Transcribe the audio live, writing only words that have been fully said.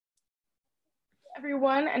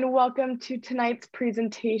Everyone, and welcome to tonight's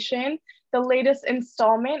presentation, the latest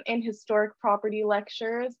installment in Historic Property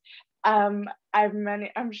Lectures. I'm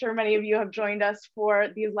sure many of you have joined us for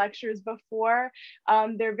these lectures before.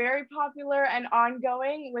 They're very popular and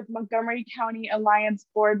ongoing with Montgomery County Alliance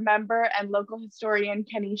board member and local historian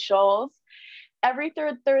Kenny Sholes. Every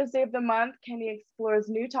third Thursday of the month, Kenny explores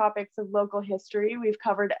new topics of local history. We've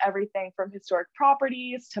covered everything from historic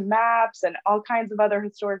properties to maps and all kinds of other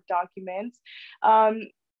historic documents.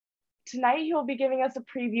 Tonight, he'll be giving us a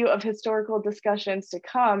preview of historical discussions to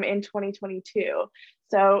come in 2022.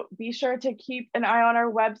 So be sure to keep an eye on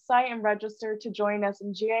our website and register to join us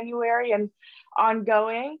in January and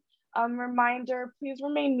ongoing. Reminder, please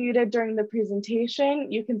remain muted during the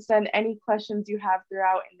presentation. You can send any questions you have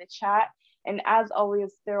throughout in the chat. And as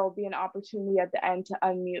always, there will be an opportunity at the end to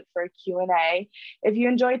unmute for a Q&A. If you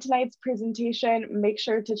enjoyed tonight's presentation, make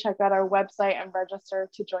sure to check out our website and register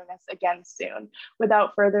to join us again soon.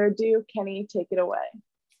 Without further ado, Kenny, take it away.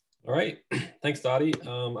 All right, thanks, Dottie.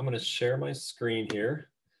 I'm going to share my screen here.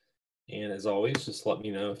 And as always, just let me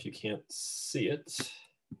know if you can't see it.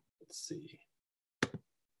 Let's see.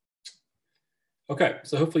 Okay,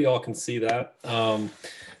 so hopefully you all can see that.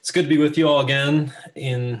 It's good to be with you all again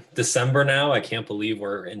in December now. I can't believe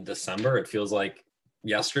we're in December. It feels like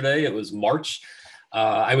yesterday. It was March.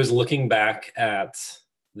 I was looking back at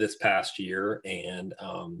this past year and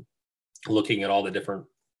looking at all the different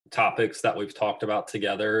topics that we've talked about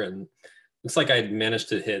together. And looks like I managed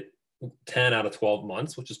to hit 10 out of 12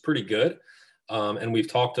 months, which is pretty good. And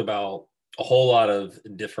we've talked about a whole lot of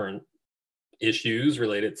different issues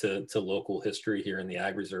related to local history here in the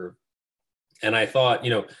Ag Reserve. And I thought,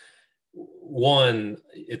 one,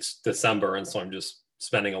 it's December, and so I'm just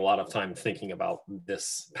spending a lot of time thinking about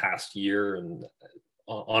this past year and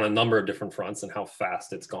on a number of different fronts and how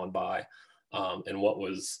fast it's gone by, and what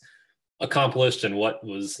was accomplished and what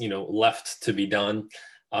was, left to be done.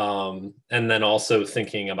 And then also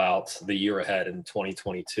thinking about the year ahead in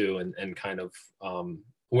 2022 and kind of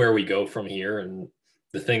where we go from here and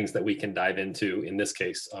the things that we can dive into, in this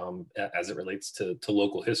case, as it relates to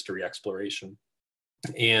local history exploration.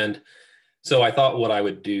 And so I thought what I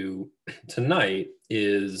would do tonight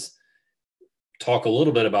is talk a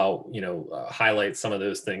little bit about, highlight some of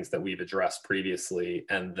those things that we've addressed previously,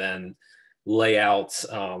 and then lay out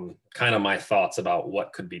kind of my thoughts about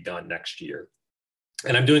what could be done next year.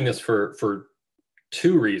 And I'm doing this for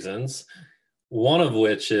two reasons. One of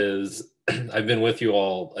which is I've been with you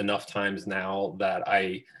all enough times now that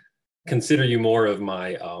I consider you more of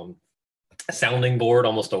my sounding board,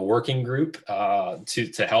 almost a working group,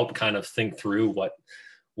 to help kind of think through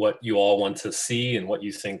what you all want to see and what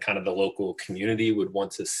you think kind of the local community would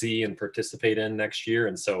want to see and participate in next year.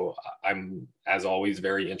 And so I'm, as always,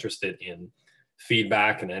 very interested in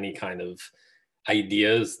feedback and any kind of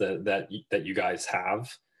ideas that you guys have.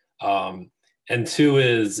 And two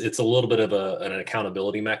is it's a little bit of an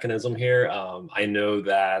accountability mechanism here. I know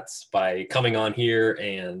that by coming on here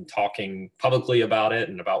and talking publicly about it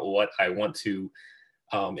and about what I want to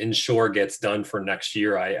ensure gets done for next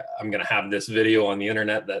year, I'm going to have this video on the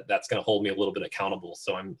internet that's going to hold me a little bit accountable.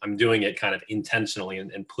 So I'm doing it kind of intentionally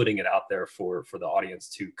and putting it out there for the audience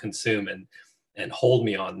to consume and hold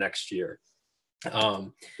me on next year.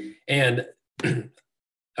 And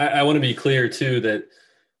I want to be clear too that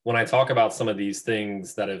when I talk about some of these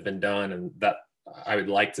things that have been done and that I would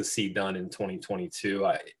like to see done in 2022,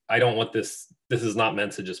 I don't want this is not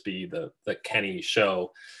meant to just be the Kenny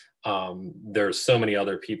show. There's so many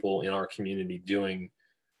other people in our community doing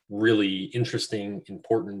really interesting,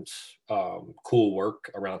 important, cool work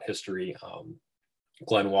around history.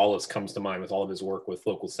 Glenn Wallace comes to mind with all of his work with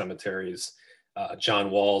local cemeteries. John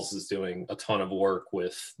Walls is doing a ton of work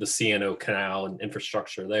with the C&O Canal and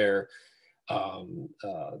infrastructure there.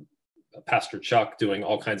 Pastor Chuck doing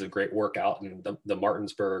all kinds of great work out in the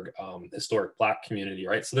Martinsburg historic Black community,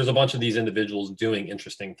 right? So there's a bunch of these individuals doing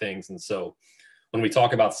interesting things. And so when we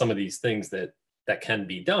talk about some of these things that can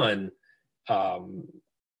be done,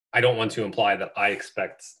 I don't want to imply that I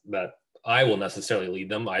expect that I will necessarily lead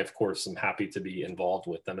them. I, of course, am happy to be involved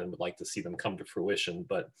with them and would like to see them come to fruition.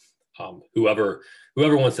 But whoever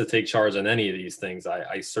wants to take charge on any of these things,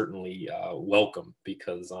 I certainly welcome,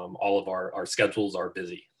 because all of our schedules are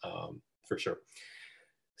busy, for sure.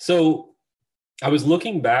 So I was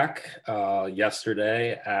looking back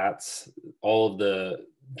yesterday at all of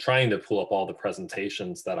trying to pull up all the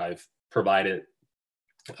presentations that I've provided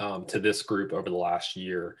to this group over the last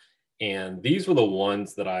year. And these were the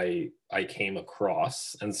ones that I came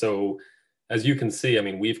across. And so as you can see, I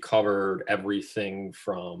mean, we've covered everything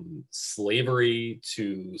from slavery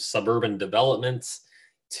to suburban development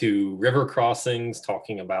to river crossings,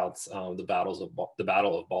 talking about the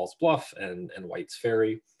Battle of Ball's Bluff and White's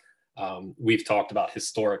Ferry. We've talked about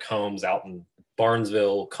historic homes out in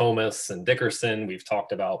Barnesville, Comus, and Dickerson. We've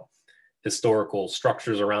talked about historical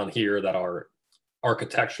structures around here that are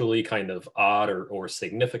architecturally kind of odd or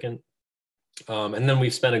significant. And then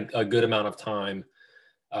we've spent a good amount of time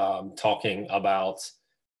talking about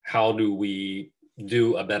how do we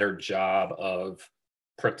do a better job of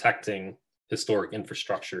protecting historic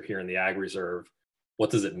infrastructure here in the Ag Reserve. What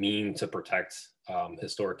does it mean to protect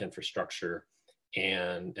historic infrastructure?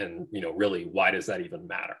 And really, why does that even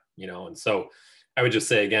matter? And so I would just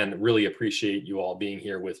say, again, really appreciate you all being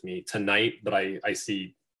here with me tonight, but I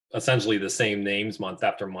see essentially the same names month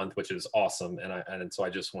after month, which is awesome. And so I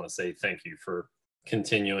just want to say thank you for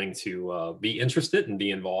continuing to be interested and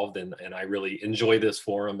be involved. And I really enjoy this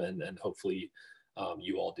forum, and hopefully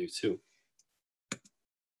you all do too.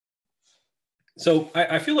 So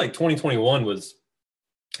I feel like 2021 was,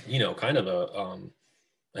 kind of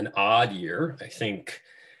an odd year. I think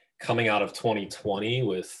coming out of 2020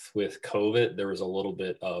 with COVID, there was a little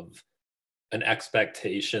bit of an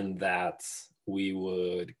expectation that we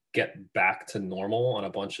would get back to normal on a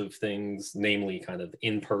bunch of things, namely kind of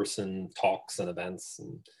in-person talks and events,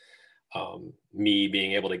 and me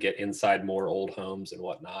being able to get inside more old homes and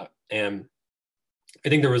whatnot. And I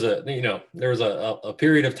think there was a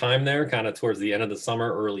period of time there kind of towards the end of the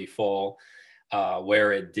summer, early fall,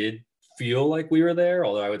 where it did feel like we were there.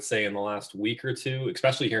 Although I would say in the last week or two,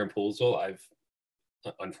 especially here in Poolesville, I've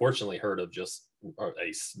unfortunately heard of just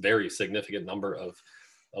a very significant number of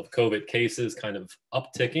COVID cases kind of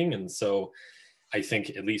upticking. And so I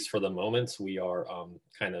think, at least for the moment, we are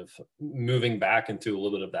kind of moving back into a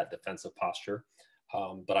little bit of that defensive posture.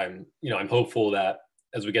 But I'm hopeful that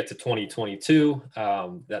as we get to 2022,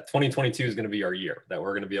 that 2022 is going to be our year, that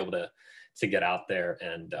we're going to be able to get out there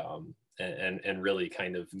and really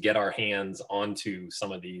kind of get our hands onto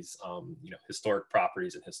some of these historic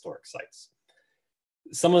properties and historic sites.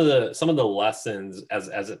 Some of the lessons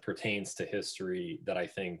as it pertains to history that I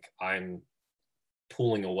think I'm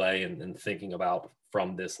pulling away and thinking about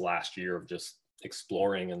from this last year of just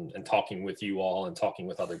exploring and talking with you all and talking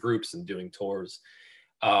with other groups and doing tours.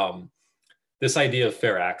 This idea of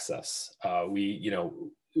fair access,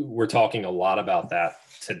 we're talking a lot about that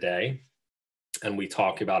today, and we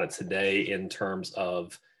talk about it today in terms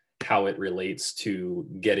of how it relates to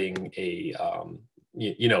getting a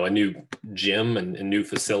new gym and new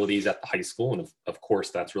facilities at the high school, and of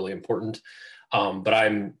course that's really important. But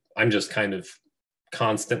I'm just kind of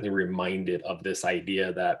constantly reminded of this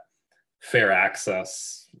idea that fair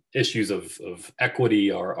access, issues of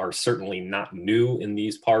equity are certainly not new in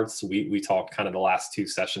these parts. We talked kind of the last two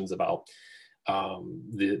sessions about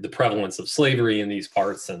the prevalence of slavery in these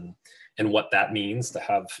parts and what that means to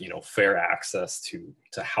have fair access to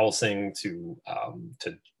housing, to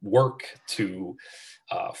work, to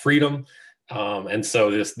freedom. And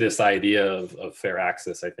so this idea of fair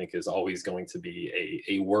access, I think, is always going to be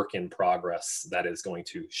a work in progress that is going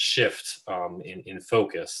to shift in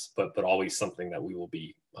focus, but always something that we will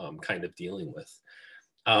be kind of dealing with.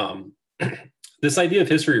 This idea of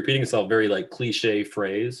history repeating itself, very like cliche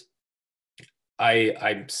phrase.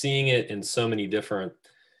 I'm seeing it in so many different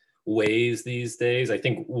ways these days. I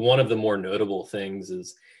think one of the more notable things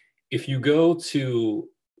is if you go to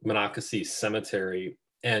Monocacy Cemetery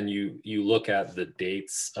and you look at the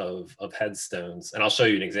dates of headstones, and I'll show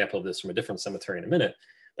you an example of this from a different cemetery in a minute,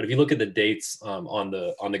 but if you look at the dates on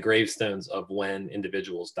the gravestones of when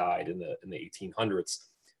individuals died in the 1800s,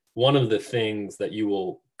 one of the things that you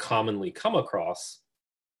will commonly come across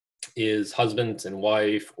is husband and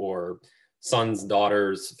wife, or sons,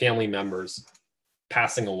 daughters, family members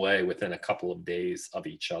passing away within a couple of days of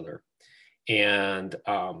each other. And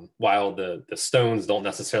while the stones don't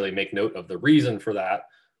necessarily make note of the reason for that,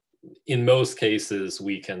 in most cases,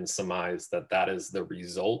 we can surmise that is the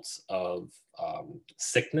result of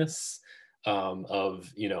sickness,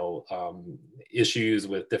 of issues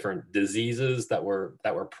with different diseases that were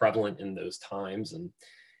prevalent in those times. And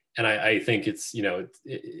I think it's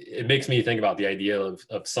it makes me think about the idea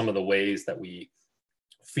of some of the ways that we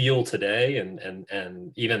feel today,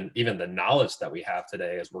 and even the knowledge that we have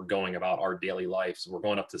today as we're going about our daily lives. We're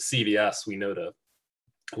going up to CVS, we know to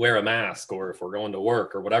wear a mask, or if we're going to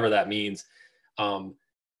work or whatever that means.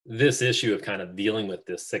 This issue of kind of dealing with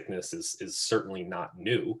this sickness is certainly not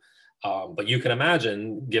new. But you can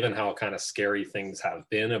imagine, given how kind of scary things have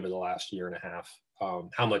been over the last year and a half,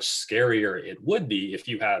 how much scarier it would be if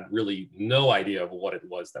you had really no idea of what it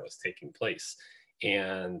was that was taking place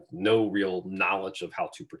and no real knowledge of how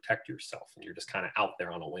to protect yourself, and you're just kind of out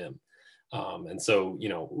there on a whim. And so, you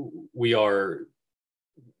know, we are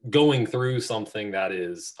going through something that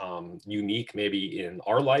is unique maybe in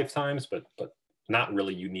our lifetimes, but not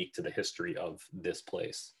really unique to the history of this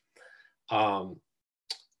place.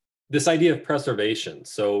 This idea of preservation.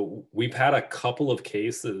 So we've had a couple of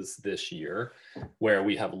cases this year where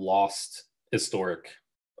we have lost historic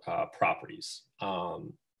properties.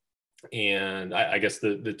 And I guess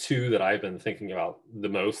the two that I've been thinking about the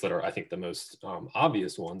most, that are I think the most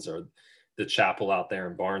obvious ones, are the chapel out there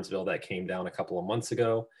in Barnesville that came down a couple of months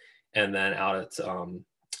ago, and then out at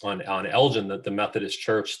on Elgin, the Methodist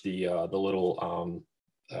Church, the little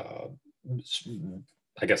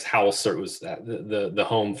I guess house, or it was the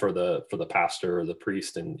home for the pastor or the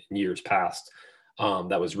priest in years past,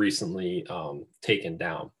 that was recently taken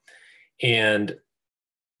down. And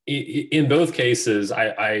in both cases,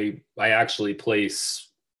 I actually place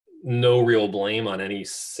no real blame on any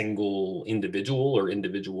single individual or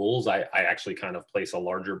individuals. I actually kind of place a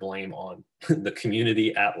larger blame on the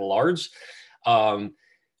community at large,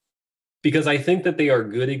 because I think that they are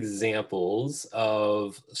good examples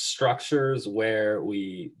of structures where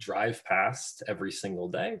we drive past every single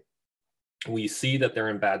day. We see that they're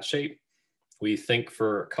in bad shape. We think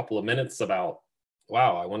for a couple of minutes about,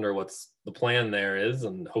 wow, I wonder what's the plan there is,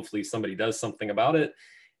 and hopefully somebody does something about it.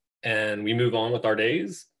 And we move on with our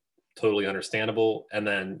days, totally understandable. And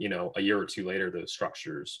then, you know, a year or two later, those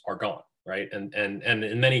structures are gone, right? And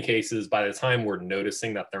in many cases, by the time we're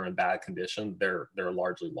noticing that they're in bad condition, they're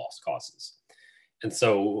largely lost causes. And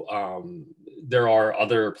so there are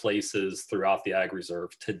other places throughout the Ag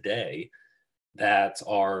Reserve today that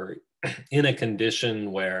are in a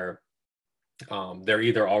condition where they're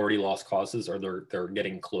either already lost causes or they're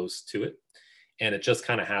getting close to it. And it just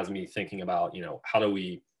kind of has me thinking about, you know, how do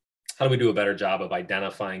we do a better job of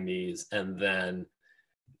identifying these, and then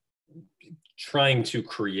trying to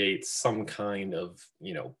create some kind of,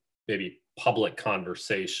 you know, maybe public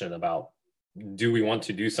conversation about, do we want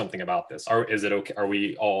to do something about this? Is it okay? Are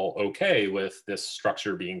we all okay with this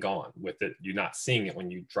structure being gone, with it, you not seeing it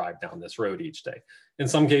when you drive down this road each day? In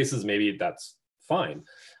some cases, maybe that's fine.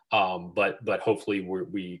 But hopefully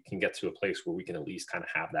we can get to a place where we can at least kind of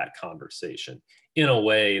have that conversation in a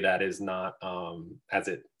way that is not, as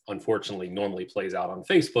it unfortunately normally plays out on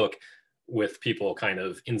Facebook, with people kind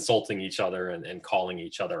of insulting each other and calling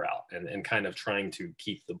each other out, and kind of trying to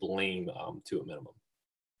keep the blame to a minimum.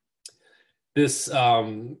 This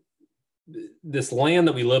this land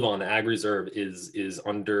that we live on, the Ag Reserve, is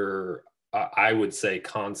under, I would say,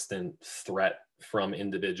 constant threat from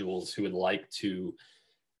individuals who would like to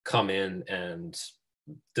come in and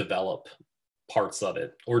develop parts of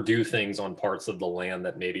it, or do things on parts of the land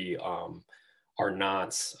that maybe are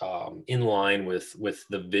not in line with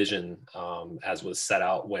the vision as was set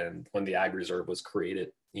out when the Ag Reserve was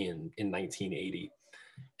created in 1980.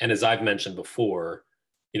 And as I've mentioned before,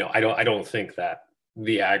 you know, I don't think that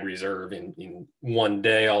the Ag Reserve in one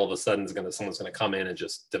day all of a sudden someone's gonna come in and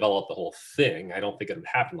just develop the whole thing. I don't think it would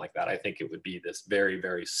happen like that. I think it would be this very,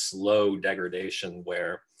 very slow degradation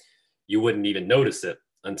where you wouldn't even notice it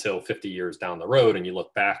until 50 years down the road, and you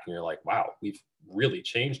look back and you're like, wow, we've really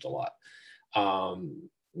changed a lot.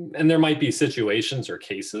 And there might be situations or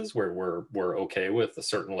cases where we're okay with a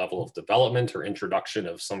certain level of development or introduction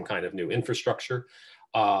of some kind of new infrastructure.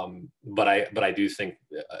 But I do think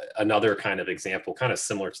another kind of example, kind of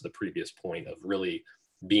similar to the previous point, of really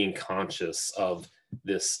being conscious of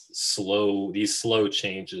these slow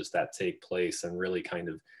changes that take place, and really kind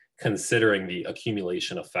of considering the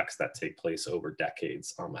accumulation effects that take place over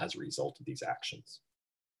decades as a result of these actions.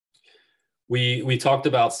 We talked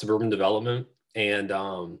about suburban development and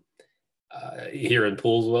here in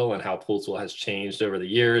Poolesville, and how Poolesville has changed over the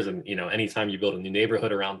years. And, you know, anytime you build a new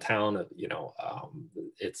neighborhood around town, you know,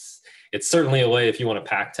 it's certainly a way, if you want to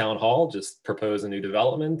pack town hall, just propose a new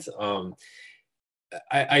development.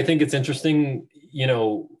 I think it's interesting, you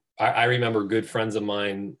know, I remember good friends of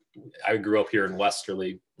mine. I grew up here in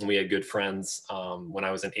Westerly, and we had good friends when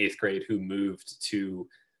I was in 8th grade who moved to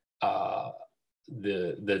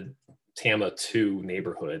the Tama 2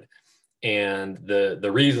 neighborhood. And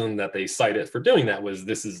the reason that they cited for doing that was,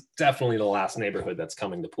 this is definitely the last neighborhood that's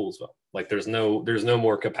coming to Poolesville. Like there's no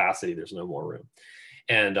more capacity, there's no more room.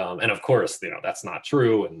 And of course, you know, that's not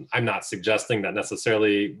true. And I'm not suggesting that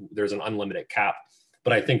necessarily there's an unlimited cap,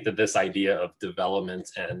 but I think that this idea of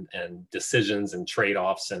development and decisions and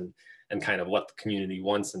trade-offs and kind of what the community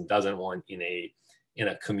wants and doesn't want in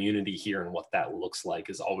a community here, and what that looks like,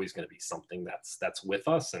 is always going to be something that's with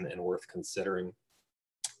us and worth considering.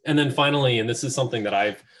 And then finally, and this is something that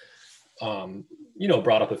I've you know,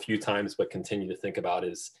 brought up a few times but continue to think about,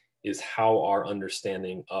 is how our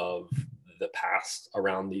understanding of the past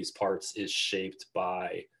around these parts is shaped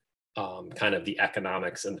by kind of the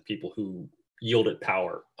economics and the people who yielded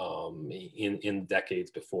power in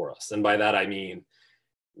decades before us. And by that, I mean,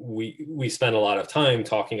 we spend a lot of time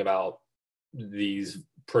talking about these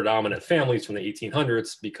predominant families from the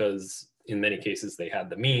 1800s because in many cases they had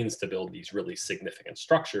the means to build these really significant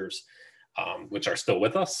structures, which are still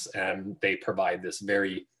with us, and they provide this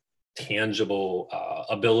very tangible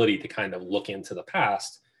ability to kind of look into the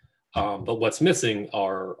past. But what's missing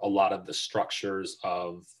are a lot of the structures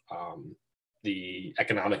of the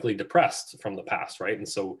economically depressed from the past, right? And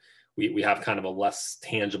so we have kind of a less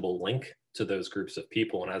tangible link to those groups of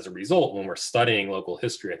people. And as a result, when we're studying local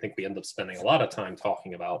history, I think we end up spending a lot of time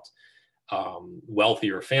talking about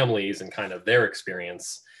wealthier families and kind of their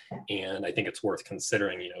experience. And I think it's worth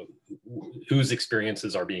considering, you know, whose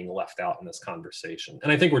experiences are being left out in this conversation.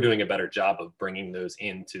 And I think we're doing a better job of bringing those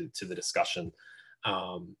into the discussion.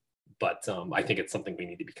 But I think it's something we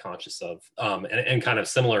need to be conscious of. And kind of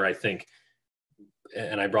similar, I think,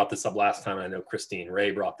 and I brought this up last time, and I know Christine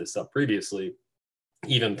Ray brought this up previously,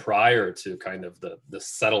 even prior to kind of the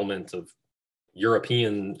settlement of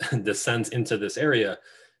European descent into this area,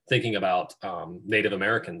 thinking about Native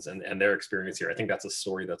Americans and their experience here. I think that's a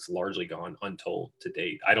story that's largely gone untold to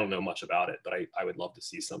date. I don't know much about it, but I would love to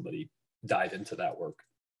see somebody dive into that work.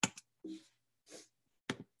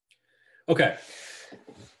 Okay,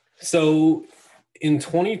 so in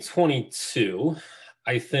 2022,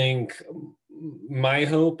 I think my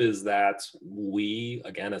hope is that we,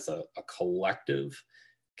 again, as a collective,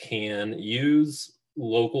 can use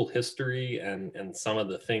local history and some of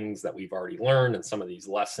the things that we've already learned and some of these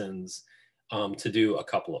lessons to do a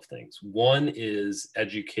couple of things. One is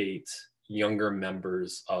educate younger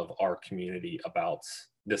members of our community about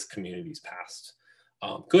this community's past,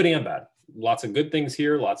 good and bad. Lots of good things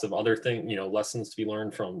here, lots of other things, you know, lessons to be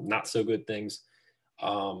learned from not so good things.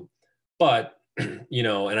 But you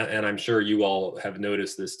know, and I'm sure you all have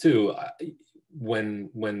noticed this too, when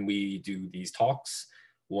we do these talks,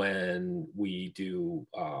 when we do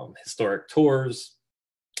historic tours,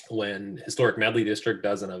 when Historic Medley District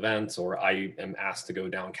does an event, or I am asked to go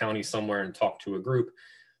down county somewhere and talk to a group,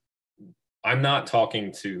 I'm not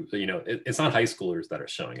talking to, you know, it's not high schoolers that are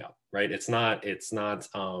showing up, right? It's not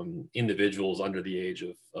individuals under the age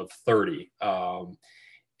of 30.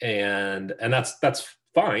 And that's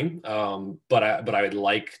fine, but I would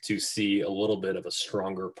like to see a little bit of a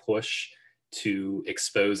stronger push to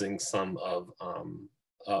exposing some of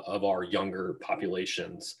our younger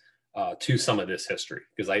populations to some of this history,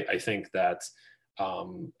 because I think that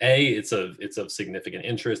A, it's of significant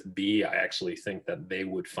interest. B, I actually think that they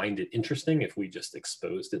would find it interesting if we just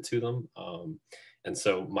exposed it to them. And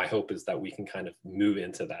so my hope is that we can kind of move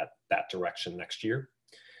into that direction next year.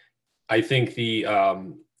 I think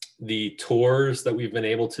the tours that we've been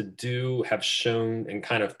able to do have shown and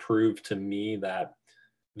kind of proved to me that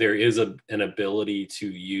there is an ability to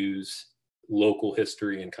use local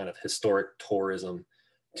history and kind of historic tourism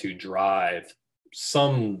to drive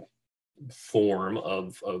some form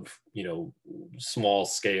of you know, small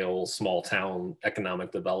scale, small town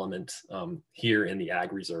economic development here in the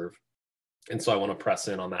Ag Reserve. And so I want to press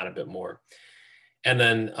in on that a bit more. And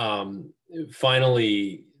then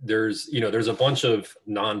finally, there's a bunch of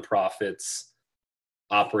nonprofits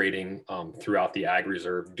operating throughout the Ag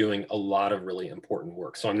Reserve doing a lot of really important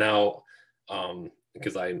work. So I'm now,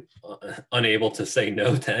 because I'm unable to say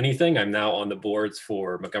no to anything, I'm now on the boards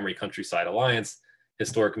for Montgomery Countryside Alliance,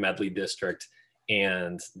 Historic Medley District,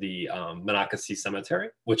 and the Monocacy Cemetery,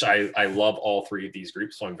 which I love all three of these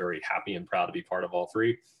groups. So I'm very happy and proud to be part of all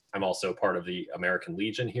three. I'm also part of the American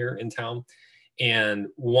Legion here in town. And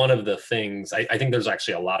one of the things, I think there's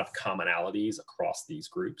actually a lot of commonalities across these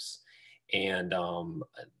groups. And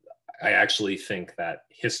I actually think that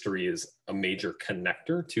history is a major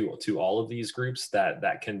connector to all of these groups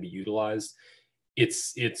that can be utilized.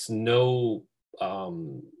 It's no,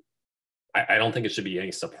 I don't think it should be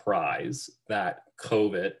any surprise that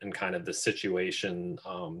COVID and kind of the situation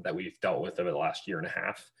that we've dealt with over the last year and a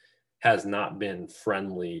half has not been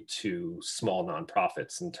friendly to small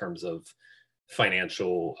nonprofits in terms of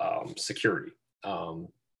financial security.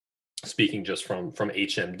 Speaking just from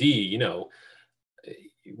HMD, you know,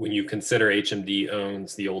 when you consider HMD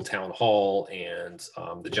owns the Old Town Hall and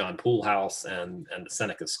the John Poole House and the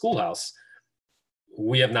Seneca Schoolhouse,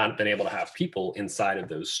 we have not been able to have people inside of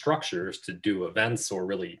those structures to do events or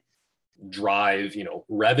really drive, you know,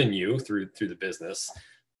 revenue through the business.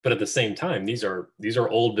 But at the same time, these are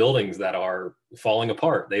old buildings that are falling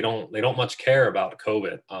apart. They don't much care about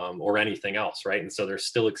COVID or anything else, right? And so there's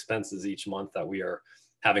still expenses each month that we are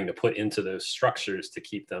having to put into those structures to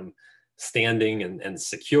keep them standing and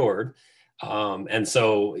secured. And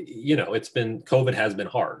so, you know, COVID has been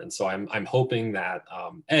hard. And so I'm hoping that,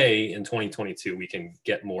 in 2022, we can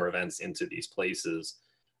get more events into these places.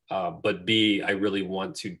 But B, I really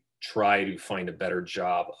want to try to find a better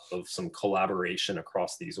job of some collaboration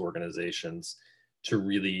across these organizations to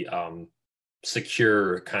really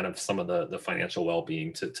secure kind of some of the financial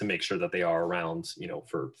well-being to make sure that they are around, you know,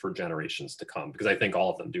 for generations to come, because I think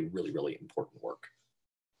all of them do really, really important work.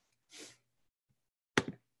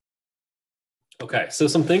 Okay, so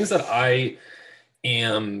some things that I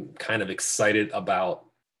am kind of excited about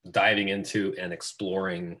diving into and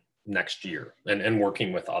exploring next year, and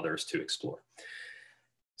working with others to explore.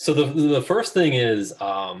 So the first thing is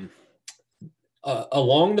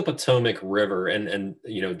along the Potomac River, and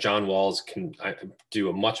you know, John Walls can do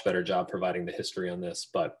a much better job providing the history on this,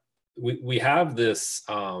 but we have this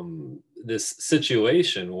this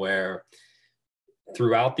situation where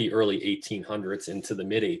throughout the early 1800s into the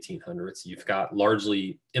mid 1800s, you've got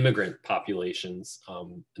largely immigrant populations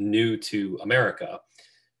new to America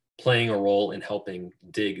playing a role in helping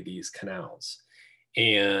dig these canals.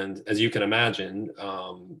 And as you can imagine,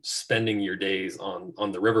 spending your days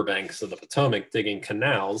on the riverbanks of the Potomac digging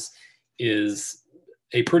canals is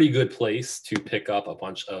a pretty good place to pick up a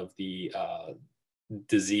bunch of the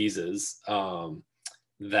diseases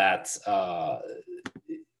that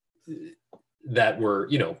were,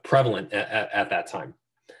 you know, prevalent at that time.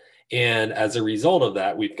 And as a result of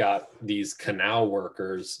that, we've got these canal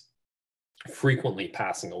workers frequently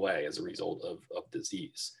passing away as a result of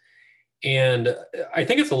disease. And I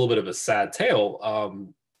think it's a little bit of a sad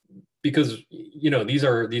tale, because, you know, these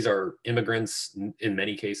are immigrants in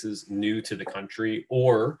many cases new to the country,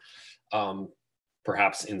 or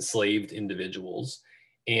perhaps enslaved individuals.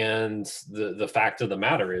 And the fact of the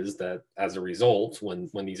matter is that as a result, when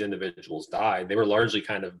these individuals died, they were largely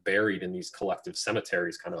kind of buried in these collective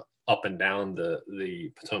cemeteries kind of up and down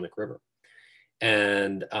the Potomac River.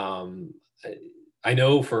 And I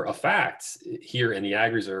know for a fact here in the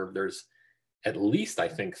Ag Reserve, there's at least, I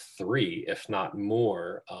think, 3, if not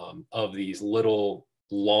more, of these little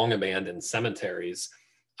long abandoned cemeteries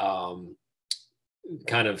kind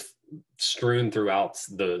of strewn throughout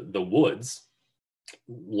the woods,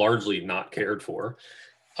 largely not cared for.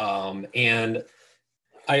 And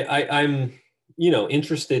I'm, you know,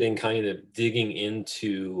 interested in kind of digging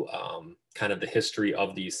into kind of the history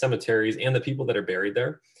of these cemeteries and the people that are buried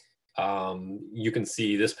there. You can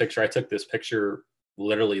see this picture. I took this picture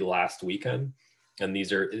literally last weekend, and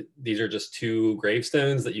these are just 2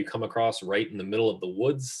 gravestones that you come across right in the middle of the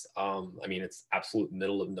woods. I mean, it's absolute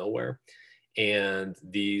middle of nowhere. And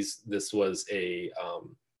this was a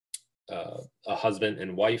husband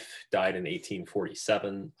and wife, died in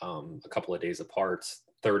 1847, a couple of days apart,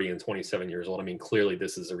 30 and 27 years old. I mean, clearly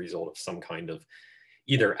this is a result of some kind of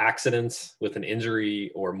either accident with an injury,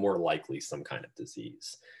 or more likely some kind of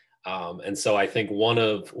disease. And so I think one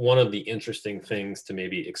of the interesting things to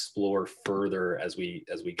maybe explore further as we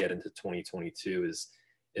get into 2022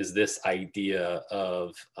 is this idea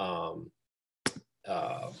of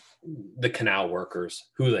the canal workers,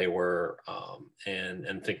 who they were,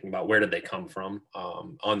 and thinking about where did they come from.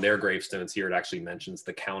 On their gravestones here, it actually mentions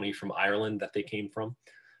the county from Ireland that they came from.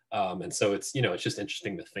 And so it's, you know, it's just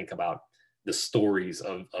interesting to think about the stories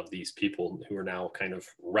of these people who are now kind of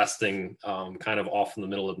resting kind of off in the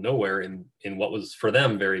middle of nowhere in what was for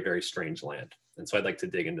them very, very strange land. And so I'd like to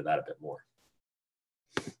dig into that a bit more.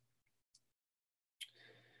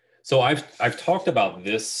 So I've talked about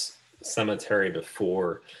this cemetery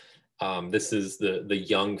before. This is the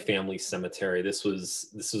Young Family Cemetery. This was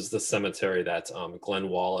the cemetery that Glenn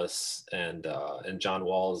Wallace and John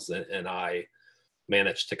Walls and I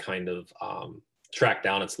managed to kind of track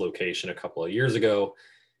down its location a couple of years ago.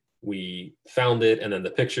 We found it, and then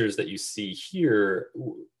the pictures that you see here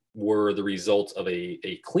were the result of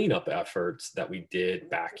a cleanup effort that we did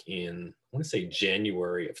back in, I want to say,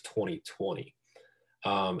 January of 2020.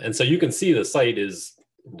 And so you can see the site is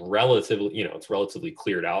relatively, you know, it's relatively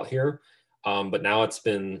cleared out here. But now it's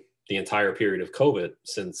been the entire period of COVID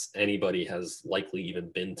since anybody has likely even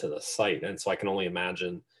been to the site. And so I can only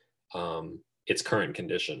imagine its current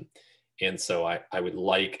condition. And so I would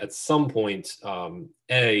like at some point,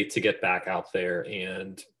 A, to get back out there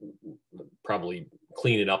and probably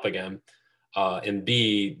clean it up again, and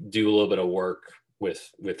B, do a little bit of work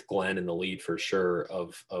with Glenn in the lead for sure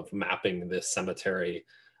of mapping this cemetery.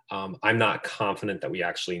 I'm not confident that we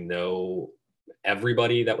actually know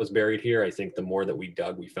everybody that was buried here. I think the more that we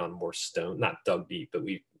dug, we found more stone, not dug deep, but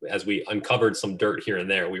as we uncovered some dirt here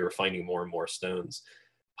and there, we were finding more and more stones.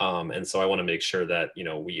 And so I want to make sure that, you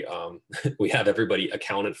know, we we have everybody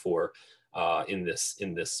accounted for in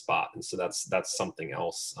this spot. And so that's something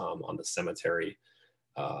else on the cemetery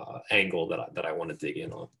angle that I want to dig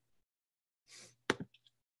in on.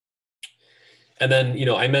 And then, you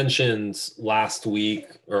know, I mentioned last week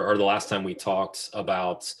or the last time we talked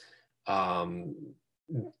about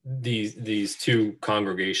these two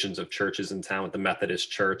congregations of churches in town, with the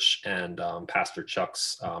Methodist Church and Pastor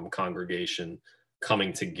Chuck's congregation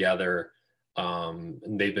coming together.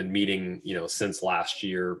 They've been meeting, you know, since last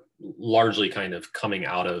year, largely kind of coming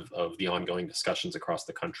out of the ongoing discussions across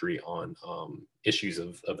the country on issues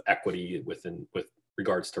of equity with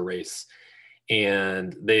regards to race.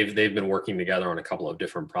 And they've been working together on a couple of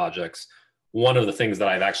different projects. One of the things that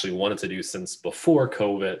I've actually wanted to do since before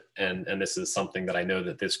COVID, and this is something that I know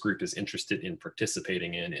that this group is interested in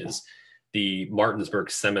participating in, is the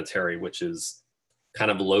Martinsburg Cemetery, which is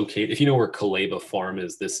kind of located, if you know where Kaleba Farm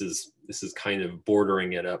is, this is kind of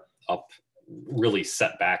bordering it up really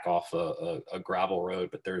set back off a gravel road,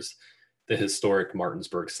 but there's the historic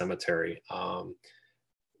Martinsburg Cemetery.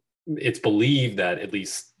 It's believed that at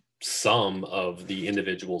least some of the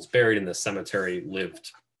individuals buried in the cemetery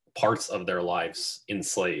lived parts of their lives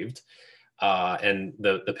enslaved. And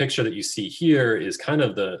the picture that you see here is kind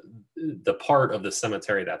of the part of the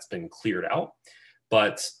cemetery that's been cleared out,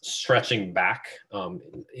 but stretching back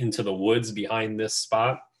into the woods behind this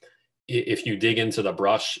spot, if you dig into the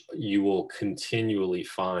brush, you will continually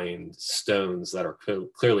find stones that are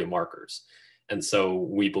clearly markers. And so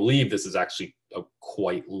we believe this is actually a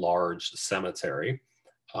quite large cemetery.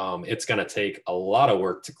 It's going to take a lot of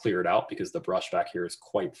work to clear it out because the brush back here is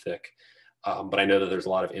quite thick. But I know that there's a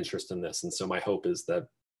lot of interest in this. And so my hope is that,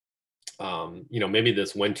 you know, maybe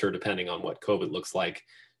this winter, depending on what COVID looks like,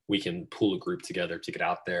 we can pull a group together to get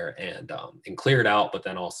out there and clear it out, but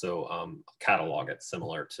then also catalog it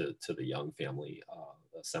similar to the Young Family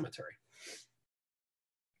Cemetery.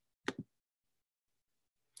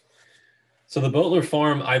 So the Boatler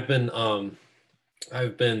Farm, I've been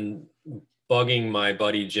bugging my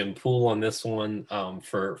buddy Jim Poole on this one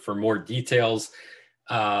for more details.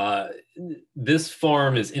 This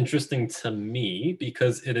farm is interesting to me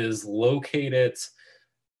because it is located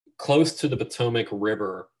close to the Potomac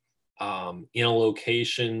River, in a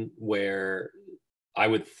location where I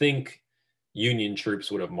would think Union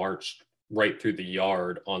troops would have marched right through the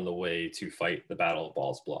yard on the way to fight the Battle of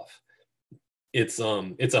Ball's Bluff. It's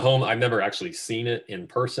a home. I've never actually seen it in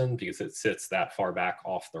person because it sits that far back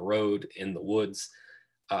off the road in the woods.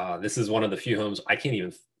 This is one of the few homes I can't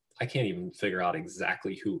even figure out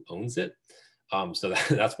exactly who owns it. So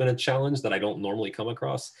that's been a challenge that I don't normally come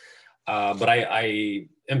across. But I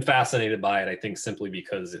am fascinated by it, I think, simply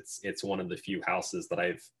because it's one of the few houses that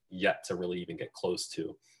I've yet to really even get close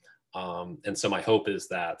to. And so my hope is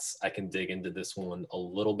that I can dig into this one a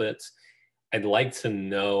little bit. I'd like to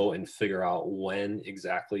know and figure out when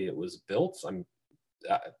exactly it was built.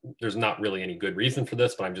 There's not really any good reason for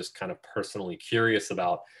this, but I'm just kind of personally curious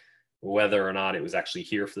about whether or not it was actually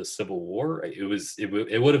here for the Civil War.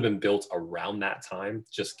 It would have been built around that time,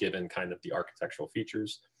 just given kind of the architectural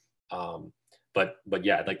features. But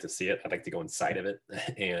yeah, I'd like to see it. I'd like to go inside of it,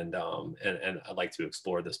 and I'd like to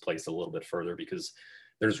explore this place a little bit further because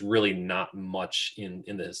there's really not much in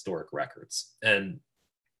the historic records. And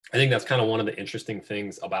I think that's kind of one of the interesting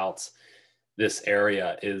things about this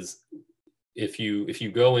area is if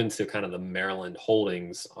you go into kind of the Maryland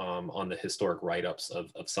holdings on the historic write-ups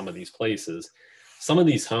of some of these places, some of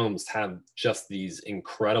these homes have just these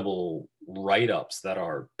incredible write-ups that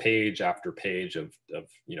are page after page of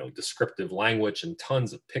you know, descriptive language and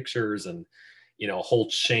tons of pictures and, you know, a whole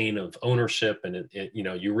chain of ownership. And it you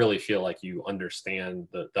know, you really feel like you understand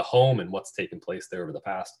the home and what's taken place there over the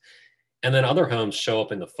past. And then other homes show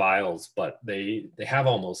up in the files, but they have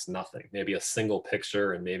almost nothing, maybe a single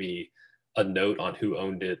picture and maybe a note on who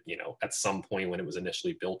owned it, you know, at some point when it was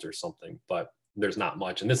initially built or something, but there's not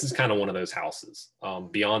much. And this is kind of one of those houses.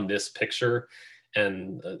 Beyond this picture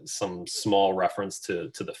and some small reference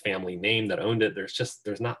to the family name that owned it,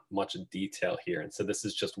 there's not much detail here. And so this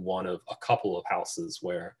is just one of a couple of houses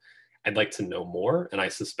where I'd like to know more. And I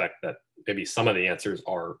suspect that maybe some of the answers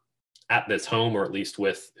are at this home, or at least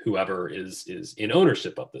with whoever is in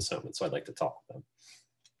ownership of this home. And so I'd like to talk with them.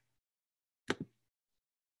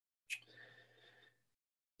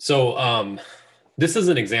 So this is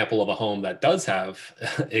an example of a home that does have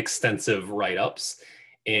extensive write-ups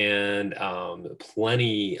and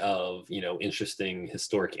plenty of, you know, interesting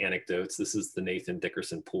historic anecdotes. This is the Nathan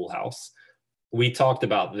Dickerson Pool House. We talked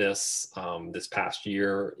about this this past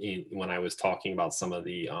year when I was talking about some of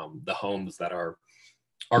the homes that are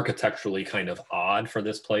architecturally kind of odd for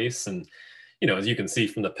this place. And, you know, as you can see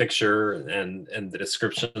from the picture and the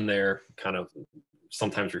description there, kind of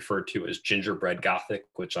sometimes referred to as gingerbread Gothic,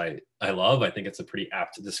 which I love. I think it's a pretty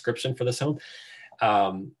apt description for this home.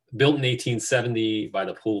 Built in 1870 by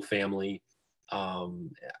the Poole family. I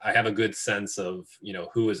have a good sense of, you know,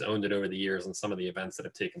 who has owned it over the years and some of the events that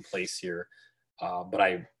have taken place here. But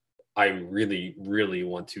I really, really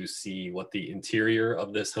want to see what the interior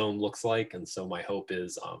of this home looks like. And so my hope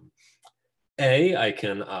is, A, I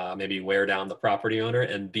can maybe wear down the property owner,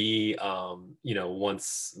 and B, you know,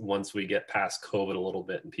 once we get past COVID a little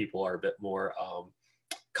bit and people are a bit more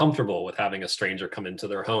comfortable with having a stranger come into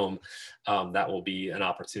their home, that will be an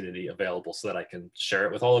opportunity available so that I can share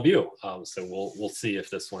it with all of you. So we'll see if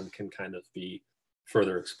this one can kind of be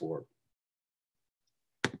further explored.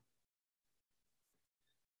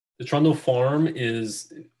 The Trundle Farm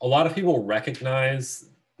is, a lot of people recognize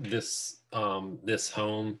this this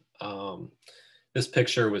home. This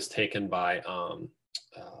picture was taken by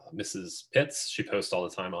Mrs. Pitts. She posts all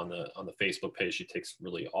the time on the Facebook page. She takes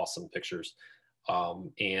really awesome pictures.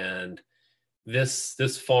 And this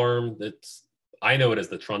farm, that's, I know it as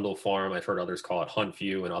the Trundle Farm. I've heard others call it Hunt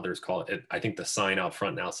View, and others call it, I think the sign out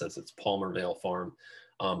front now says it's Palmervale Farm.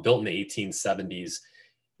 Built in the 1870s.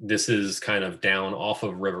 This is kind of down off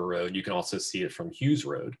of River Road. You can also see it from Hughes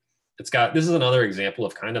Road. It's got, this is another example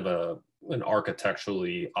of kind of an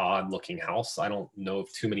architecturally odd looking house. I don't know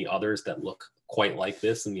of too many others that look quite like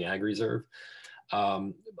this in the Ag Reserve.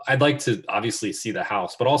 I'd like to obviously see the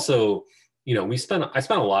house, but also, you know, I spent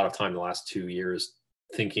a lot of time the last 2 years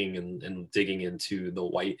thinking and digging into the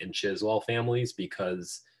White and Chiswell families,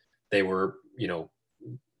 because they were, you know,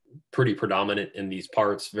 pretty predominant in these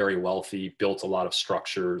parts, very wealthy, built a lot of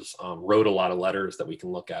structures, wrote a lot of letters that we can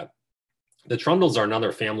look at. The Trundles are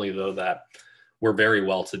another family, though, that were very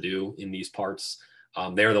well-to-do in these parts.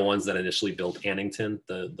 They're the ones that initially built Annington,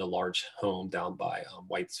 the large home down by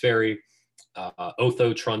White's Ferry.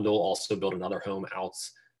 Otho Trundle also built another home out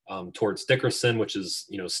towards Dickerson, which is,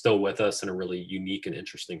 you know, still with us, and a really unique and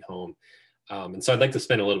interesting home. And so I'd like to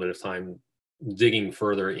spend a little bit of time digging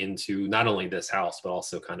further into not only this house, but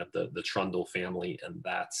also kind of the Trundle family, and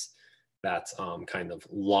that's kind of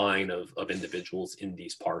line of individuals in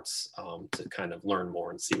these parts, to kind of learn more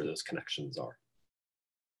and see where those connections are.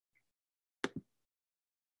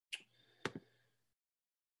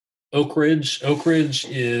 Oak Ridge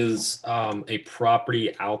is a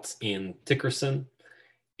property out in Dickerson.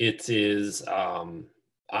 It is an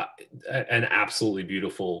absolutely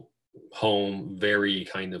beautiful home, very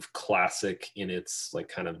kind of classic in its like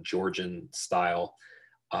kind of Georgian style.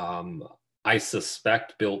 I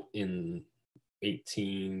suspect built in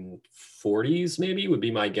 1840s, maybe, would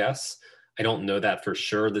be my guess. I don't know that for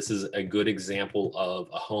sure. This is a good example of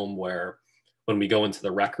a home where when we go into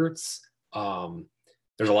the records,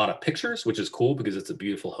 there's a lot of pictures, which is cool because it's a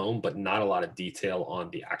beautiful home, but not a lot of detail on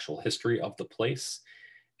the actual history of the place.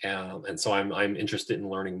 And so I'm interested in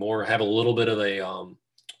learning more. I have a little bit of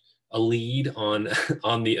a lead on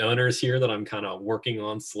on the owners here that I'm kind of working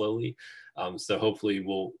on slowly. So hopefully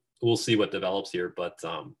we'll see what develops here. But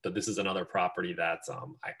this is another property that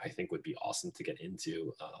I think would be awesome to get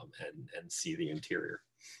into and see the interior.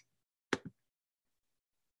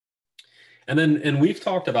 And we've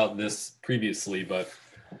talked about this previously, but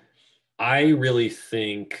I really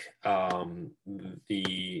think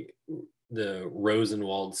the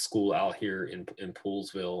Rosenwald School out here in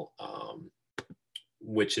Poolesville,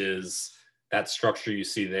 which is that structure you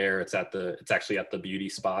see there, it's actually at the beauty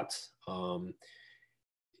spot.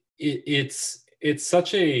 It's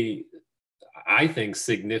such a, I think,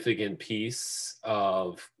 significant piece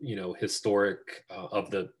of, you know, historic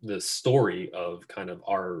of the story of kind of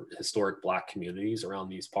our historic Black communities around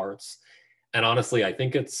these parts. And honestly, I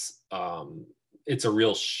think it's a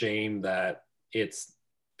real shame that it's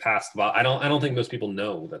passed by. I don't think most people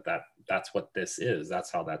know that's what this is.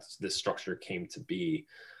 That's how this structure came to be.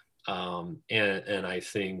 And I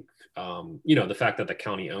think, you know, the fact that the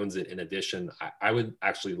county owns it, in addition, I would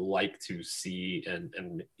actually like to see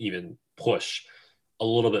and even push a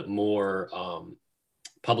little bit more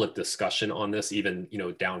public discussion on this, even, you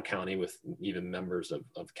know, down county with even members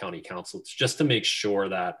of county council, just to make sure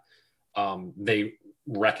that they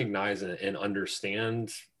recognize and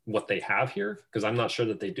understand what they have here, because I'm not sure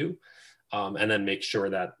that they do. And then make sure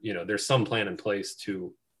that, you know, there's some plan in place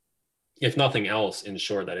to, if nothing else,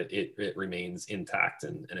 ensure that it remains intact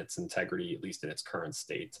and its integrity, at least in its current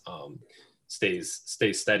state, stays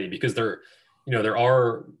steady. Because there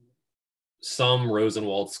are some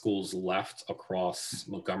Rosenwald schools left across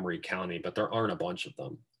Montgomery County, but there aren't a bunch of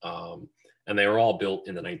them. And they were all built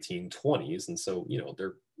in the 1920s. And so, you know,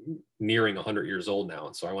 they're nearing 100 years old now.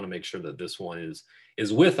 And so I want to make sure that this one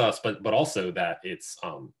is with us, but also that it's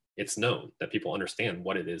known, that people understand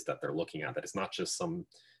what it is that they're looking at, that it's not just some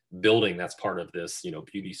building that's part of this, you know,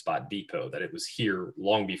 beauty spot depot, that it was here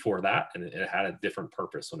long before that, and it had a different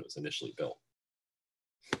purpose when it was initially built.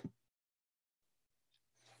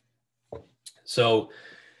 So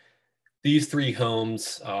these three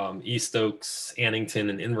homes, East Oaks, Annington,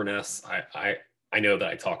 and Inverness, I know that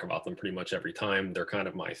I talk about them pretty much every time. They're kind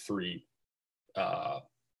of my three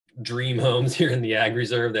dream homes here in the Ag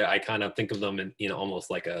Reserve. That I kind of think of them in, you know, almost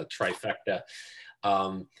like a trifecta.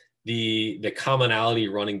 The commonality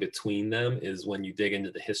running between them is when you dig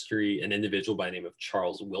into the history, an individual by the name of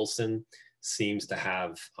Charles Wilson seems to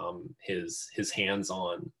have his hands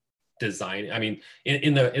on design. I mean,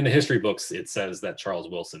 in the history books, it says that Charles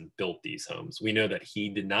Wilson built these homes. We know that he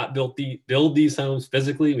did not build these homes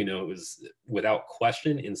physically. We know it was without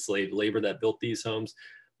question enslaved labor that built these homes,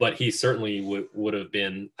 but he certainly would have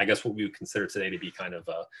been, I guess, what we would consider today to be kind of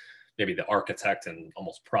maybe the architect and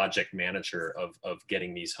almost project manager of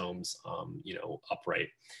getting these homes, you know, upright.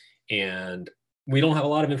 And we don't have a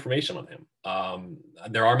lot of information on him.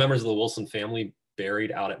 There are members of the Wilson family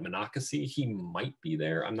buried out at Monocacy. He might be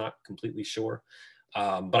there. I'm not completely sure.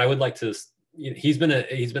 But I would like to, you know, he's been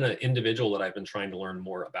an individual that I've been trying to learn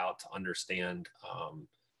more about, to understand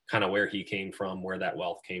kind of where he came from, where that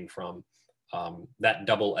wealth came from. That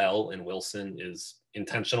double L in Wilson is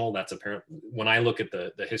intentional. That's apparent. When I look at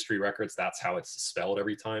the history records, that's how it's spelled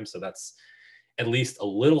every time. So that's at least a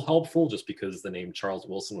little helpful, just because the name Charles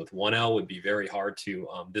Wilson with one L would be very hard to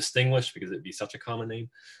distinguish, because it'd be such a common name.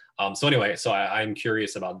 So anyway, so I'm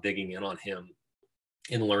curious about digging in on him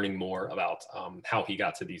and learning more about how he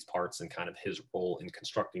got to these parts and kind of his role in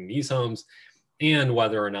constructing these homes, and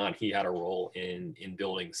whether or not he had a role in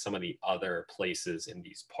building some of the other places in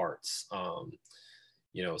these parts.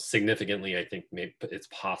 You know, significantly, I think maybe it's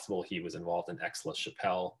possible he was involved in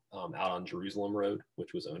Aix-la-Chapelle out on Jerusalem Road,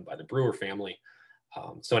 which was owned by the Brewer family.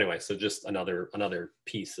 So anyway, so just another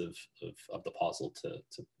piece of the puzzle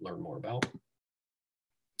to learn more about.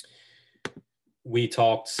 We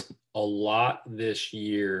talked a lot this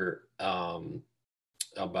year about,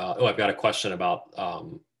 I've got a question about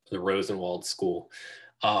the Rosenwald School.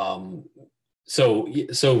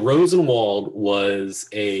 So Rosenwald was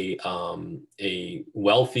a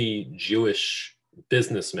wealthy Jewish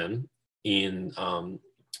businessman in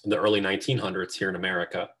the early 1900s here in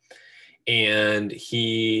America. And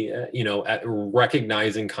he, you know,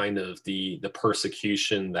 recognizing kind of the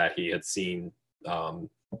persecution that he had seen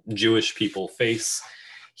Jewish people face,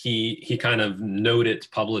 he kind of noted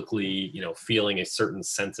publicly, you know, feeling a certain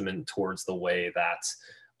sentiment towards the way that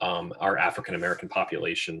our African American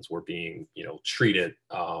populations were being, you know, treated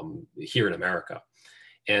here in America.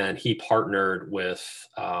 And he partnered with,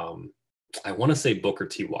 I want to say Booker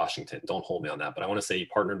T. Washington. Don't hold me on that, but I want to say he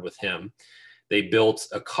partnered with him. They built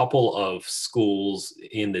a couple of schools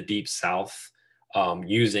in the Deep South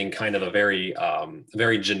using kind of a very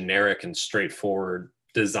generic and straightforward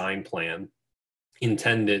design plan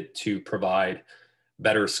intended to provide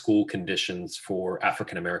better school conditions for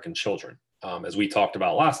African American children. As we talked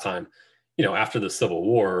about last time, you know, after the Civil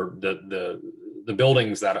War, the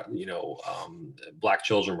buildings that, you know, Black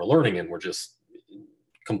children were learning in were just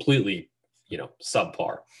completely, you know,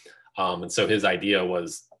 subpar. And so his idea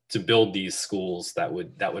was to build these schools that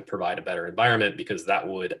would provide a better environment, because that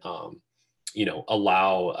would, you know,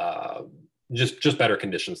 allow just better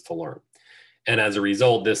conditions to learn. And as a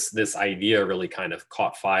result, this idea really kind of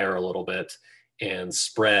caught fire a little bit and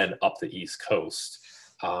spread up the East Coast.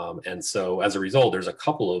 And so as a result, there's a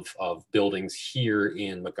couple of buildings here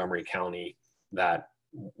in Montgomery County that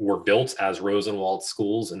were built as Rosenwald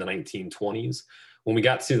schools in the 1920s. When we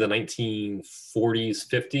got to the 1940s,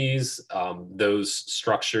 50s, those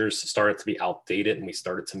structures started to be outdated, and we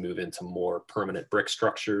started to move into more permanent brick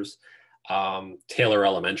structures. Taylor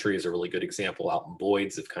Elementary is a really good example out in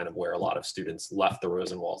Boyd's of kind of where a lot of students left the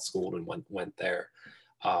Rosenwald School and went there.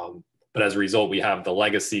 But as a result, we have the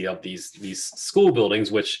legacy of these school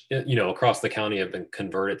buildings, which, you know, across the county have been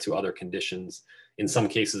converted to other conditions. In some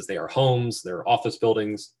cases, they are homes, they're office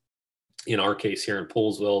buildings. In our case here in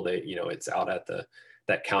Poolesville, you know, it's out at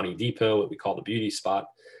that county depot, what we call the beauty spot.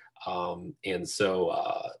 And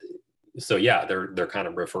so yeah, they're kind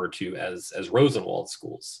of referred to as Rosenwald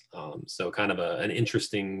schools. So kind of an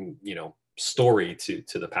interesting, you know, story to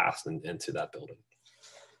the past and to that building.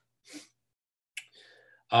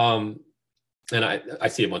 And I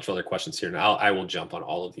see a bunch of other questions here, and I will jump on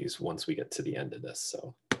all of these once we get to the end of this,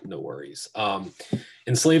 so no worries.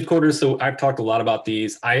 Enslaved quarters, so I've talked a lot about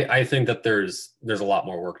these. I think that there's a lot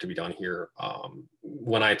more work to be done here.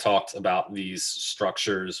 When I talked about these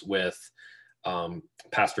structures with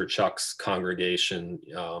Pastor Chuck's congregation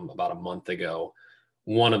about a month ago,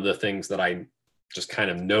 one of the things that I just kind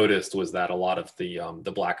of noticed was that a lot of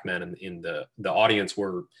the Black men in the audience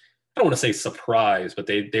were, I don't want to say surprised, but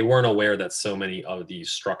they weren't aware that so many of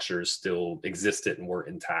these structures still existed and were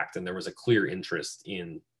intact, and there was a clear interest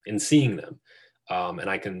in seeing them. And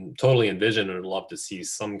I can totally envision and love to see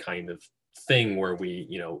some kind of thing where we,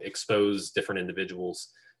 expose different individuals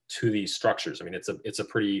to these structures. I mean,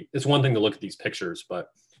 it's one thing to look at these pictures, but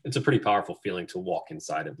it's a pretty powerful feeling to walk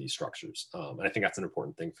inside of these structures. And I think that's an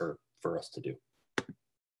important thing for us to do.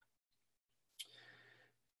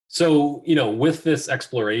 So, with this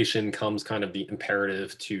exploration comes kind of the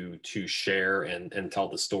imperative to share and tell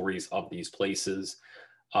the stories of these places.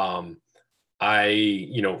 For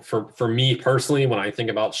me personally, when I think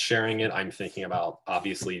about sharing it, I'm thinking about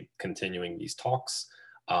obviously continuing these talks.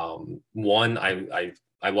 One,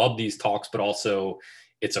 I love these talks, but also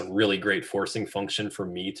it's a really great forcing function for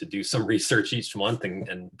me to do some research each month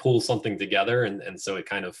and pull something together. And so it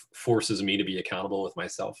kind of forces me to be accountable with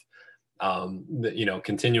myself.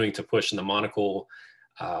 Continuing to push in the monocle.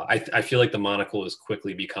 I feel like the monocle is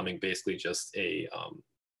quickly becoming basically just a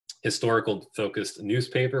historical focused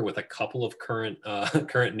newspaper with a couple of current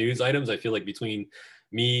news items. I feel like between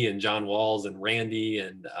me and John Walls and Randy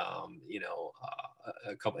and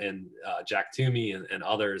a couple and Jack Toomey and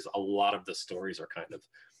others, a lot of the stories are kind of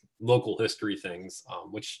local history things,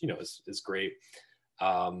 which is great.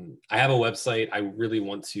 I have a website. I really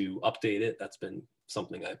want to update it. That's been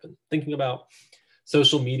something I've been thinking about.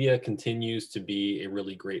 Social media continues to be a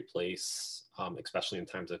really great place, especially in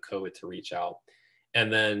times of COVID, to reach out. And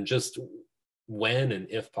then just when and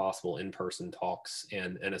if possible, in-person talks.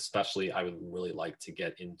 And especially I would really like to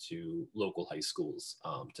get into local high schools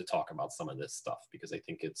to talk about some of this stuff, because I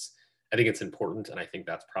think it's important. And I think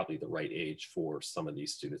that's probably the right age for some of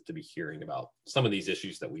these students to be hearing about some of these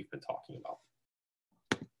issues that we've been talking about.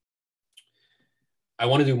 I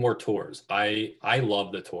want to do more tours. I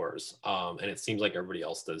love the tours, and it seems like everybody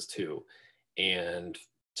else does too. And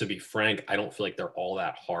to be frank, I don't feel like they're all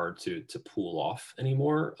that hard to pull off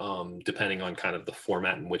anymore, depending on kind of the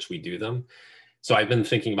format in which we do them. So I've been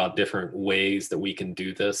thinking about different ways that we can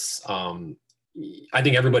do this. I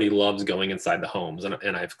think everybody loves going inside the homes,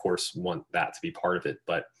 and I of course want that to be part of it.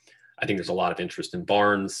 But I think there's a lot of interest in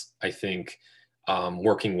barns. I think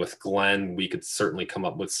working with Glenn, we could certainly come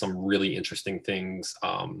up with some really interesting things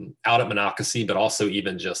out at Monocacy, but also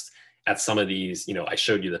even just at some of these, I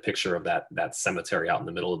showed you the picture of that cemetery out in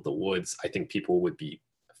the middle of the woods. I think people would be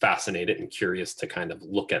fascinated and curious to kind of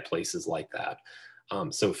look at places like that.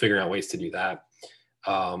 So figuring out ways to do that.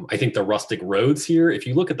 I think the rustic roads here, if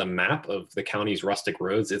you look at the map of the county's rustic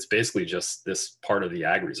roads, it's basically just this part of the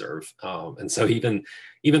ag reserve. And so even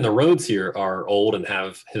the roads here are old and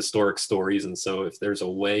have historic stories. And so if there's a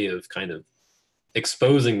way of kind of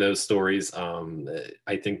exposing those stories,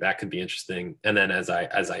 I think that could be interesting. And then as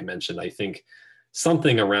I mentioned, I think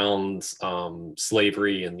something around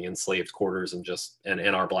slavery and the enslaved quarters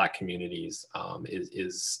and our Black communities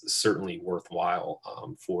is certainly worthwhile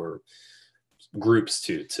for groups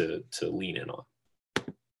to lean in on.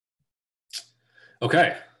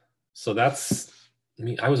 Okay, so that's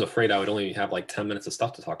me. I was afraid I would only have like 10 minutes of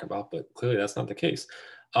stuff to talk about, but clearly that's not the case.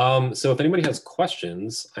 So if anybody has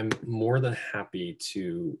questions, I'm more than happy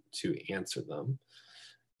to answer them.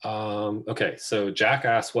 Okay, so Jack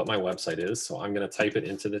asked what my website is, so I'm going to type it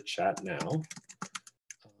into the chat now.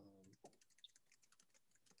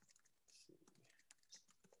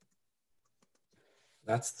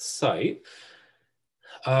 That's the site.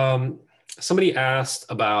 Somebody asked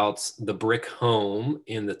about the brick home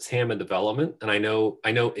in the Tama development, and I know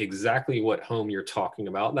exactly what home you're talking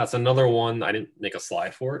about. That's another one. I didn't make a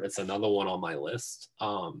slide for it. It's another one on my list.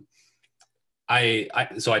 So I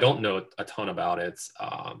don't know a ton about it.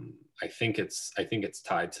 I think it's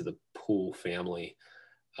tied to the Poole family,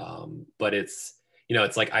 but it's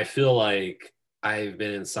like I feel like I've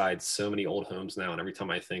been inside so many old homes now, and every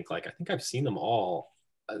time I think I've seen them all.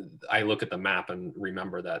 I look at the map and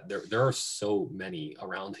remember that there are so many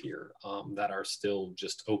around here that are still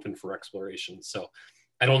just open for exploration. So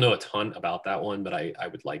I don't know a ton about that one, but I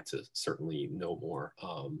would like to certainly know more.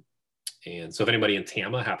 And so if anybody in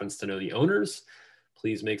Tama happens to know the owners,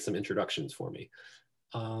 please make some introductions for me.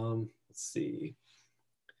 Let's see.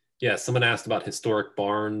 Yeah, someone asked about historic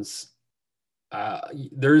barns.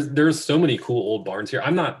 there's so many cool old barns here.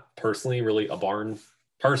 I'm not personally really a barn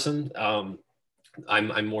person.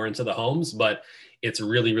 I'm more into the homes, but it's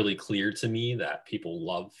really, really clear to me that people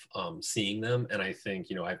love seeing them. And I think,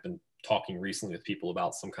 I've been talking recently with people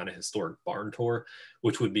about some kind of historic barn tour,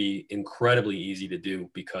 which would be incredibly easy to do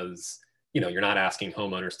because, you're not asking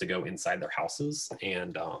homeowners to go inside their houses.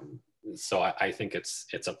 And so I think it's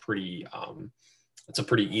a pretty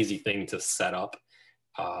easy thing to set up.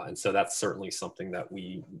 And so that's certainly something that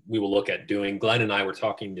we will look at doing. Glenn and I were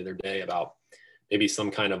talking the other day about maybe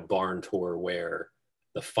some kind of barn tour where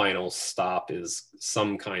the final stop is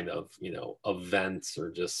some kind of, event or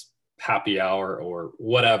just happy hour or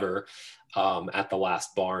whatever at the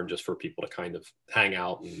last barn, just for people to kind of hang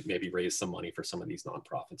out and maybe raise some money for some of these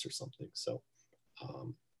nonprofits or something. So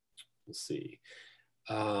we'll see.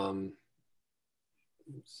 Let's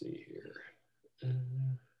see here.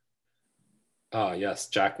 Yes,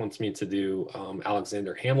 Jack wants me to do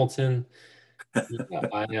Alexander Hamilton.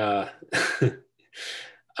 Yeah,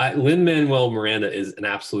 Lin-Manuel Miranda is an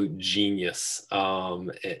absolute genius,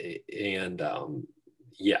 and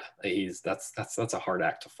yeah, that's a hard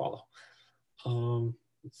act to follow.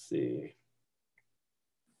 Let's see.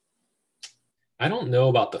 I don't know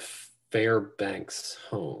about the Fairbanks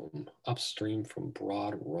home upstream from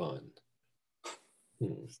Broad Run.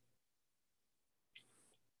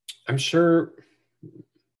 I'm sure.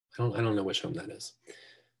 I don't know which home that is.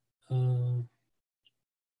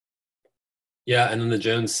 Yeah, and then the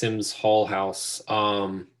Jones Sims Hall house.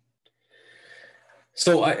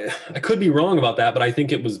 So I could be wrong about that, but I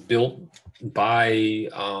think it was built by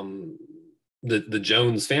the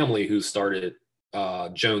Jones family who started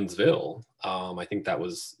Jonesville. I think that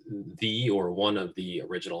was one of the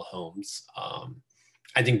original homes.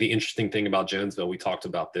 I think the interesting thing about Jonesville, we talked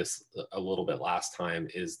about this a little bit last time,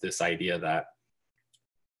 is this idea that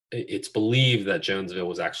it's believed that Jonesville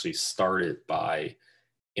was actually started by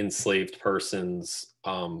enslaved persons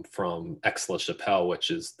from Aix-la-Chapelle,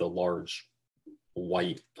 which is the large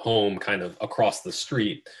white home kind of across the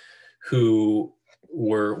street, who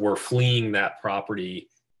were fleeing that property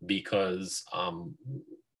because on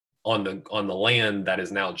the land that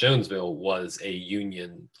is now Jonesville was a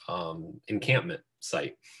Union encampment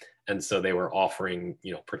site, and so they were offering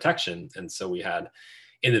protection, and so we had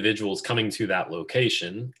individuals coming to that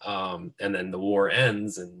location, and then the war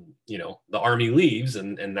ends, and the army leaves,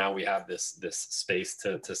 and now we have this space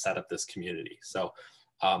to set up this community. So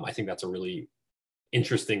I think that's a really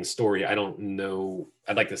interesting story. I don't know.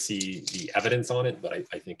 I'd like to see the evidence on it, but I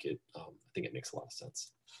think it makes a lot of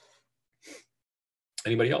sense.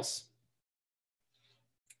 Anybody else?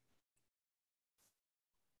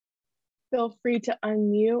 Feel free to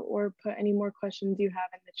unmute or put any more questions you have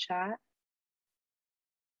in the chat.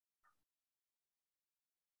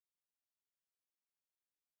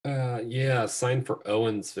 Yeah, sign for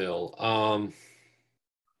Owensville.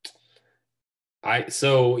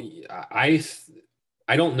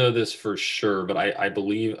 I don't know this for sure, but I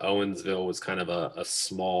believe Owensville was kind of a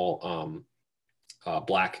small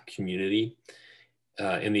Black community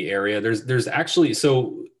in the area. There's actually,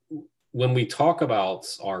 so when we talk about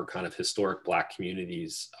our kind of historic Black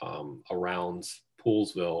communities around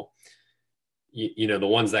Poolesville, the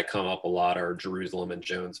ones that come up a lot are Jerusalem and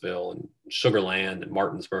Jonesville and Sugar Land and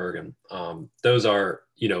Martinsburg, and those are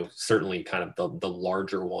certainly kind of the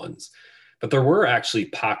larger ones. But there were actually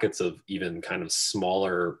pockets of even kind of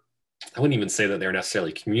smaller, I wouldn't even say that they're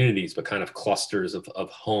necessarily communities, but kind of clusters of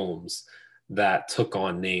homes that took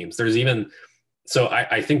on names. There's even, so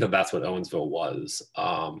I think that's what Owensville was.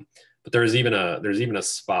 But there's even a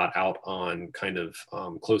spot out on kind of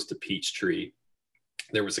close to Peachtree.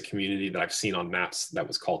 There was a community that I've seen on maps that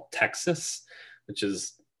was called Texas, which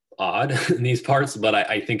is odd in these parts, but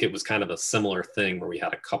I think it was kind of a similar thing where we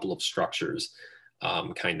had a couple of structures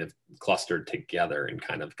kind of clustered together and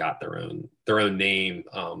kind of got their own name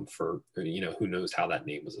for who knows how that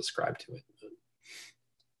name was ascribed to it.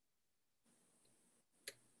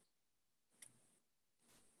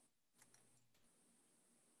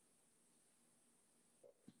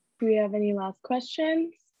 Do we have any last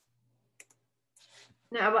questions?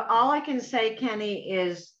 No, but all I can say, Kenny,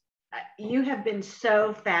 is you have been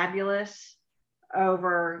so fabulous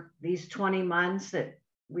over these 20 months that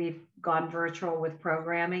we've gone virtual with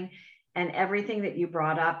programming, and everything that you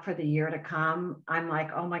brought up for the year to come. I'm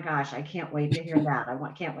like, oh my gosh, I can't wait to hear that.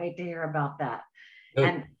 Can't wait to hear about that. Oh.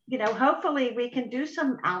 And, hopefully we can do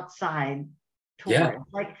some outside tours. Yeah.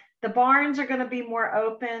 Like the barns are going to be more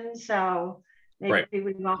open, so maybe right.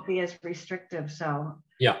 We won't be as restrictive. So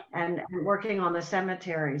yeah, and working on the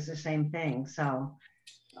cemeteries, the same thing. So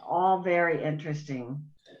all very interesting.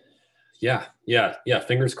 Yeah.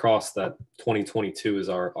 Fingers crossed that 2022 is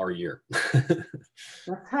our year.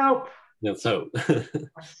 Let's hope. Let's hope.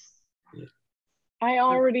 I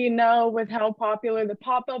already know with how popular the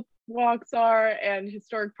pop-up walks are and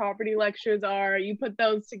historic property lectures are, you put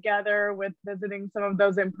those together with visiting some of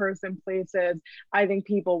those in-person places, I think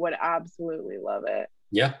people would absolutely love it.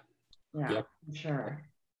 Yeah, sure.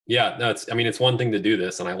 Yeah, no, it's one thing to do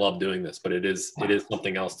this, and I love doing this, but it is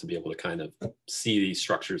something else to be able to kind of see these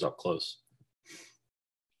structures up close.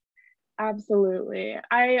 Absolutely.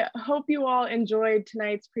 I hope you all enjoyed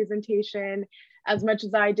tonight's presentation as much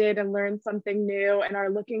as I did and learned something new and are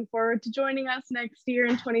looking forward to joining us next year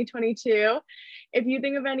in 2022. If you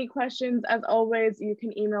think of any questions, as always, you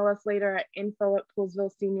can email us later at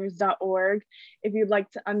info@poolesvilleseniors.org. If you'd like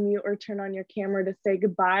to unmute or turn on your camera to say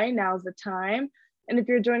goodbye, now's the time. And if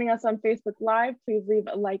you're joining us on Facebook Live, please leave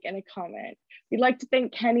a like and a comment. We'd like to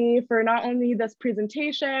thank Kenny for not only this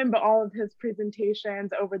presentation, but all of his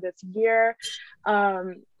presentations over this year.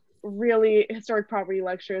 Really, historic property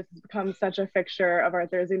lectures has become such a fixture of our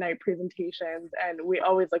Thursday night presentations, and we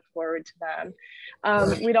always look forward to them.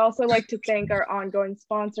 We'd also like to thank our ongoing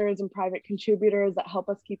sponsors and private contributors that help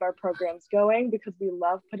us keep our programs going, because we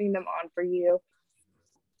love putting them on for you.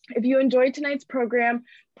 If you enjoyed tonight's program,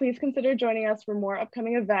 please consider joining us for more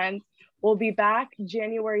upcoming events. We'll be back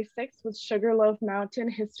January 6th with Sugarloaf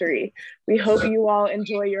Mountain History. We hope you all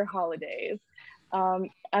enjoy your holidays.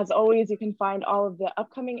 As always, you can find all of the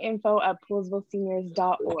upcoming info at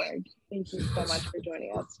poolesvilleseniors.org. Thank you so much for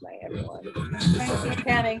joining us tonight, everyone. Thank you,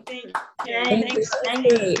 Kenny.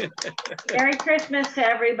 Thank you. Merry Christmas to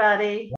everybody.